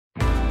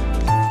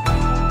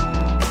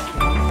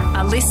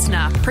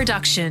listener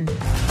production.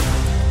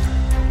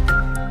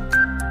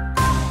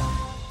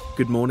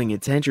 Good morning,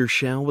 it's Andrew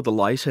Shell with the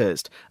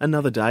latest.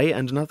 Another day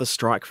and another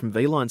strike from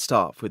V-Line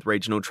staff, with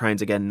regional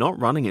trains again not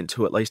running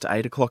until at least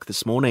 8 o'clock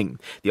this morning.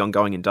 The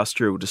ongoing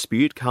industrial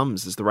dispute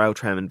comes as the Rail,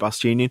 Tram and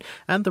Bus Union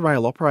and the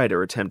rail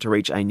operator attempt to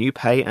reach a new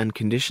pay and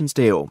conditions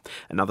deal.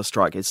 Another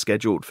strike is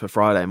scheduled for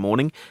Friday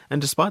morning,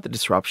 and despite the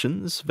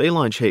disruptions,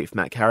 V-Line Chief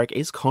Matt Carrick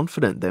is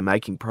confident they're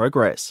making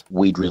progress.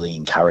 We'd really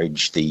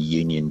encourage the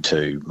union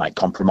to make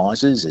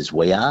compromises, as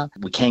we are.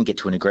 We can get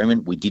to an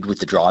agreement. We did with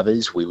the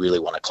drivers. We really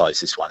want to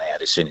close this one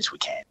out as soon as we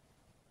can.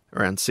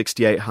 Around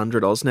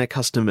 6,800 AusNet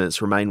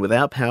customers remain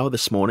without power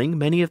this morning,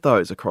 many of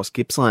those across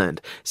Gippsland.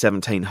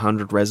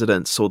 1,700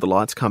 residents saw the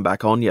lights come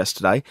back on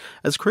yesterday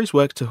as crews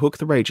worked to hook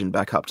the region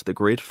back up to the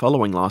grid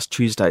following last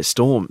Tuesday's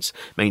storms.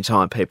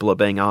 Meantime, people are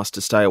being asked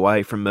to stay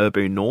away from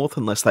Merboon North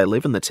unless they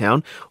live in the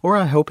town or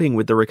are helping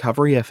with the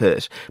recovery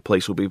effort.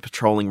 Police will be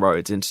patrolling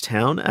roads into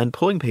town and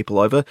pulling people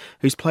over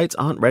whose plates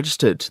aren't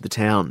registered to the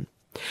town.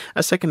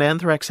 A second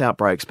anthrax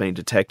outbreak's been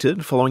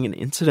detected following an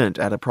incident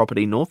at a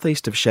property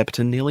northeast of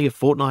Shepparton nearly a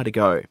fortnight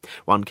ago.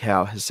 One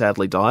cow has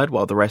sadly died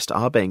while the rest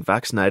are being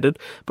vaccinated,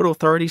 but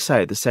authorities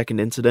say the second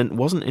incident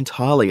wasn't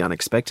entirely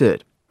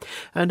unexpected.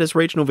 And as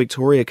regional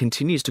Victoria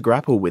continues to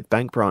grapple with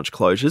bank branch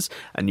closures,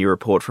 a new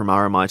report from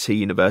RMIT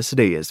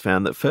University has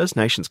found that First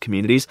Nations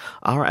communities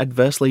are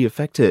adversely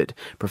affected.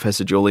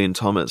 Professor Julian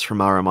Thomas from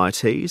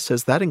RMIT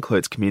says that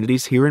includes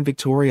communities here in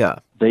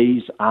Victoria.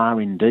 These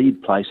are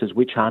indeed places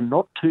which are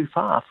not too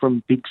far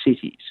from big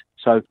cities.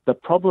 So the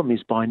problem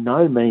is by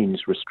no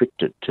means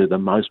restricted to the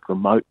most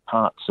remote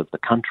parts of the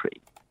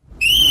country.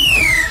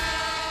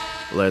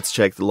 Let's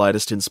check the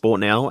latest in sport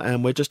now,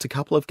 and we're just a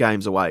couple of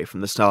games away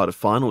from the start of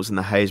finals in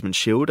the Hazeman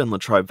Shield and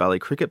Latrobe Valley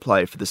cricket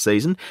play for the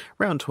season.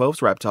 Round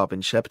 12's wrapped up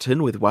in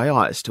Shepparton with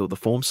Waiai still the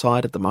form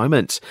side at the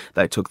moment.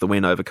 They took the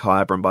win over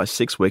Kyabram by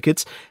 6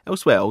 wickets.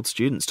 Elsewhere, Old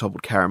Students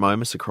toppled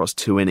Caramomus across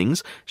 2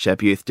 innings.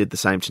 Shep Youth did the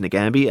same to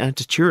Nagambie, and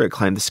Tatura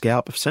claimed the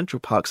scalp of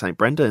Central Park St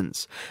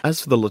Brendan's.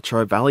 As for the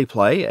Latrobe Valley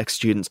play,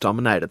 ex-Students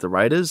dominated the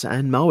Raiders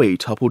and Moe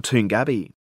toppled Toongabbie.